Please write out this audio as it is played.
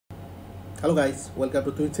Hello guys, welcome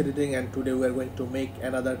to Tuhin editing, and today we are going to make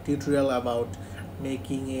another tutorial about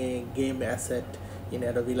making a game asset in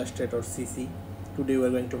Adobe Illustrator CC. Today we are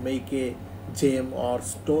going to make a gem or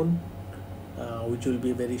stone which will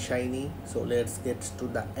be very shiny. So let's get to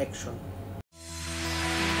the action.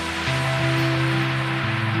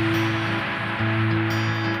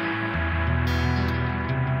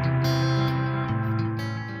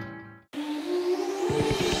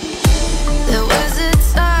 There was a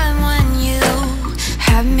time when you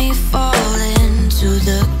had me falling to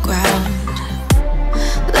the ground,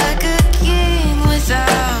 like a king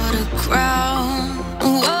without a crown.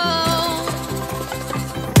 Whoa,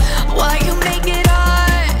 why you make it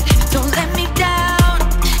hard? Don't let me down.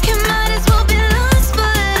 You might as well be lost,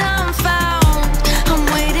 but I'm found. I'm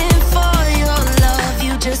waiting for your love.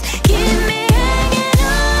 You just keep me hanging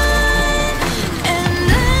on,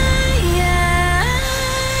 and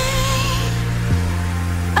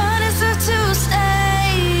I deserve to stay,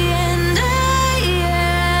 and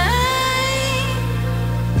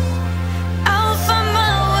I'll find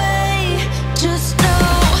my way. Just know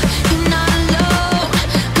you're not alone,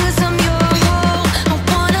 'cause I'm your home. I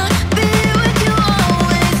wanna be with you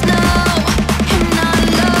always. No, you're not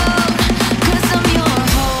alone, 'cause I'm your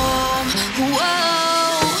home.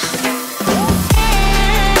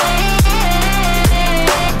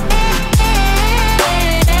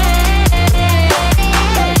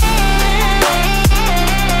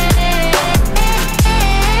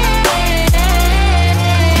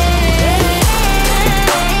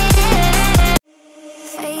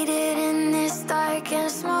 Faded in this dark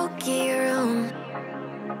and smoky room,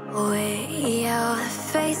 way out,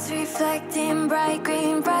 face reflecting bright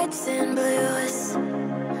green, brights and blues.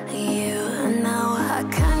 You know I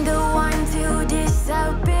kinda want to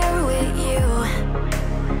disappear with you,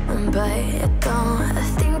 but don't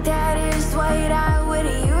think that is what I would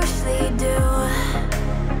usually do.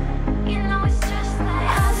 You know it's just like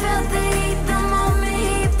I felt the heat the moment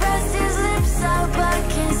he pressed his lips up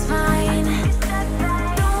against mine.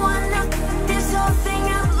 Don't wanna this whole thing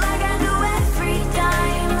up like I do every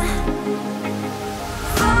time.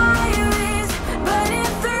 Fire is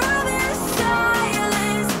burning through this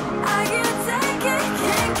silence. I can't take it,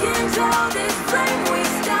 can't control this flame we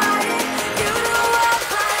started. You know I'm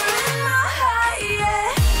fire in my heart, yeah.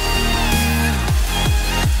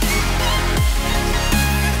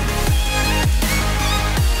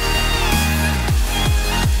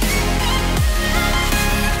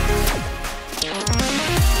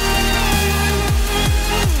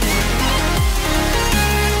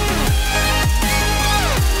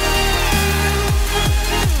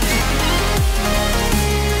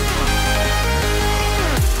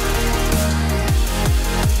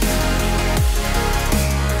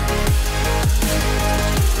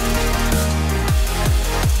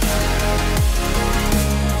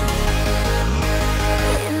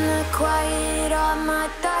 In the quiet, all my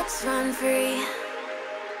thoughts run free,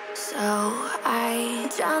 so I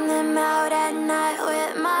drown them out at night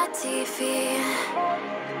with my TV.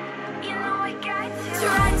 You know I got to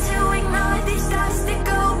try to ignore these thoughts that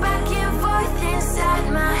go back and forth inside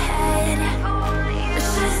my head. I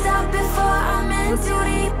should stop before I'm in too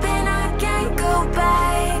deep and I can't go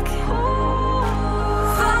back.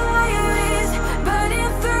 Fire is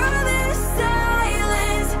burning through this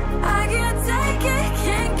silence. I can't take it,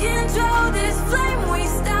 can't control this flame we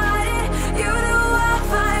started. You know I'm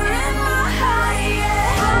fire in my heart, yeah.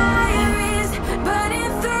 Fire is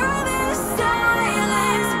burning through this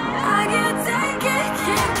silence. I can't take it,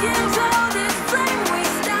 can't control this flame we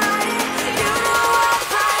started. You know I'm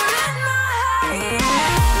fire in my heart, yeah.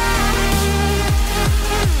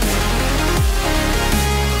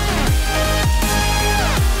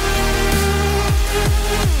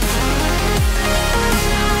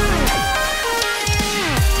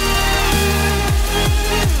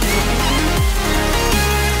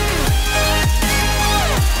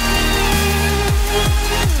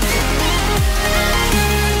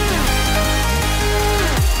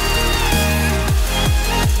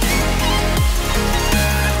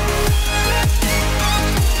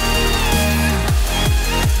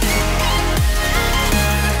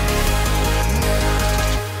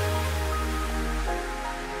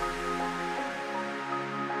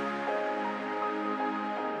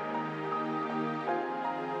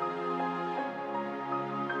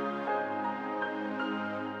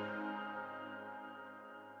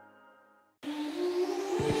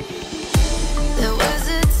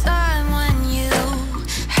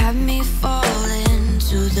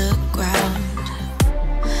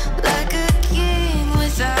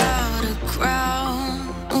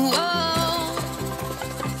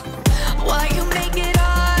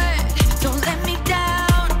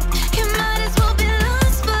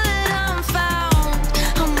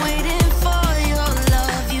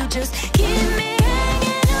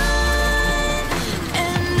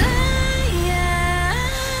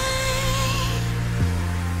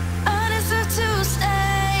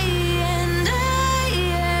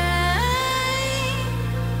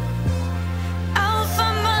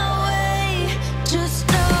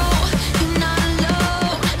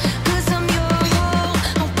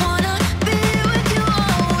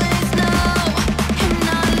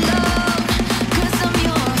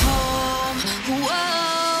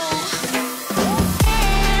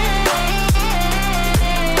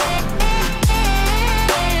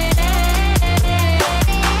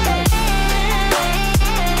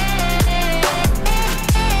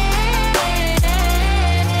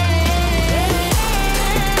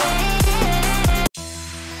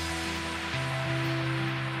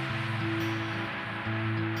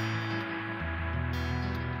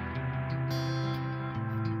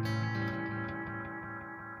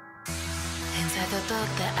 the book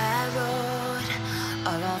that I wrote,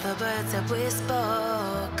 or all the words that we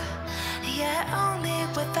spoke, yet only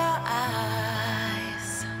with our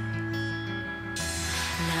eyes.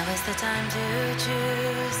 Now is the time to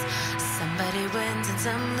choose. Somebody wins and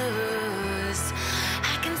some lose.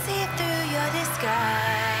 I can see through your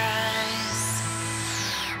disguise.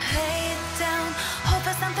 Lay it down, hope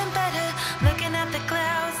for something better. Looking at the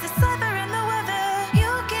clouds, the sliver in the weather.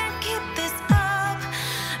 You can't keep this up.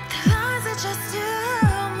 The lies are just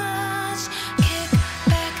too much. Kick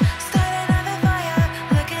back, start another fire.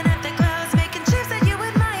 Looking at the clouds, making shapes that you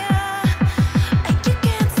admire. And you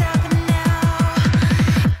can't stop it now,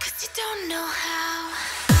 'cause you don't know how.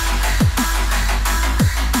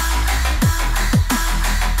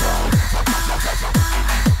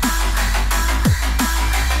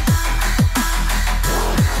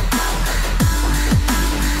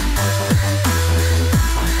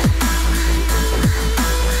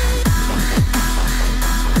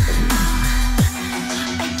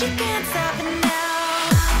 You can't stop it now.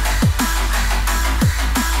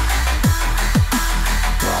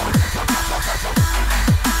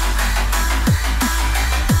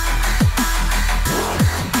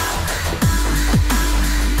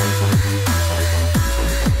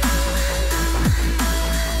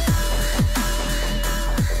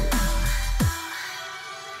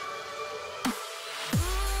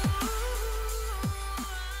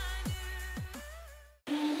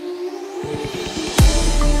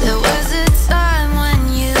 There was a time when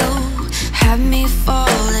you had me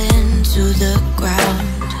falling to the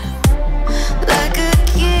ground, like a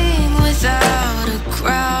king without a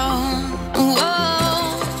crown.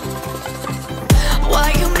 Whoa. Why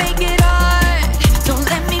you make it hard? Don't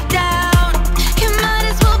let me down. You might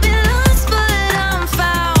as well be lost, but I'm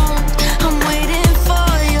found. I'm waiting for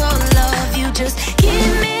your love. You just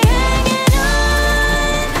keep me hanging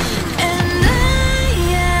on, and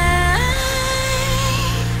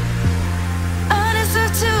I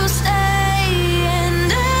deserve to stay,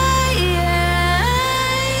 and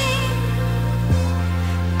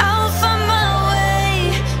I'll find my way.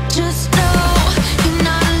 Just know you're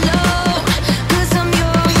not alone, 'cause I'm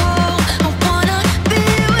your home. I wanna be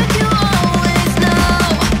with you always. Know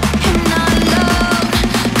you're not alone,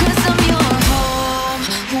 'cause I'm your home.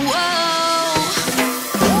 Whoa.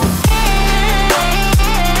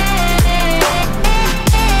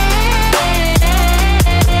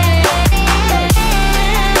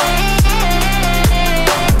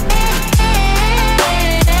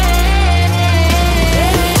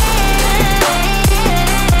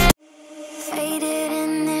 Faded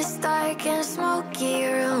in this dark and smoky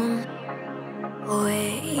room,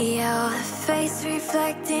 way out, face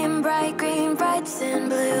reflecting bright green, brights and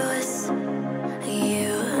blues.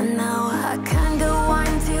 You know I kinda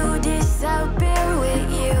want to disappear with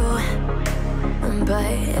you,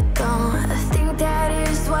 but don't think that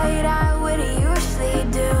is what I would usually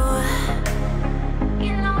do.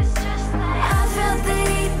 You know it's just like I felt the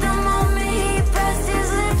heat the moment he pressed his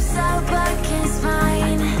lips up against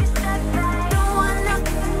mine. Don't wanna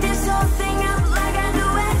this whole thing out like I do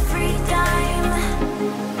every time.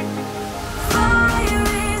 Fire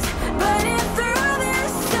is burning through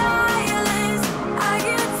this silence. I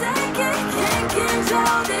can't take it, can't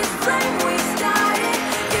control this flame we started.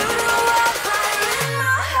 You know I'm fire in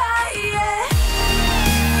my heart, yeah.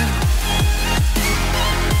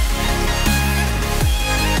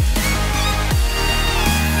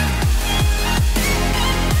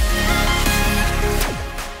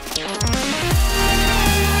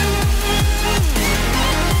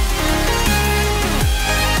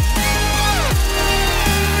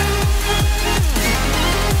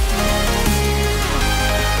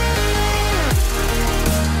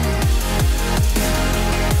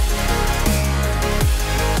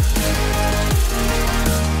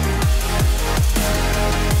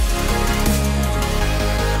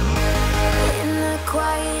 In the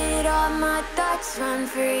quiet, all my thoughts run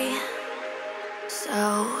free, so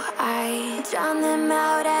I drown them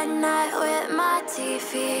out at night with my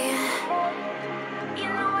TV. You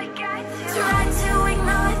know I got to try to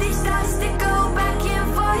ignore these thoughts that go back and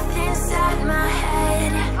forth inside my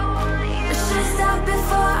head. I should stop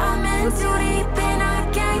before I'm in too deep and I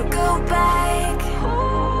can't go back.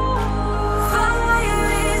 Fire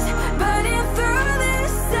is burning through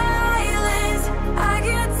this silence. I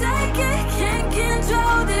can't take it, can't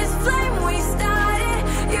control this flame we started.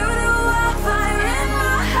 You know I'm fire in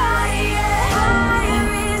my heart, yeah. Fire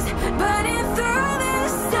is burning through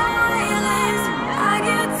this silence. I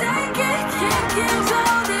can't take it, can't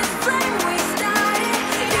control this flame we started.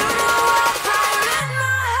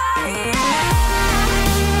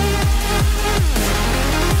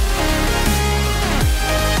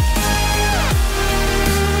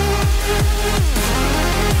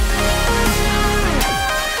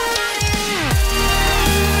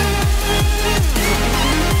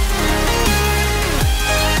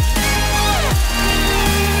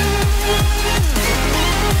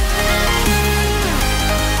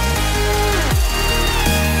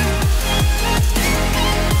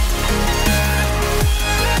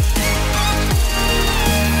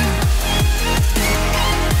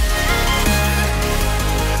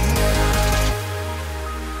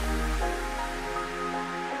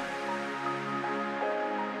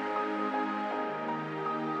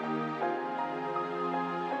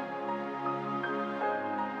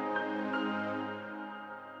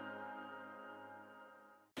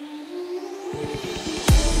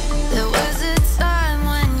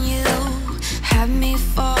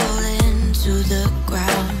 to the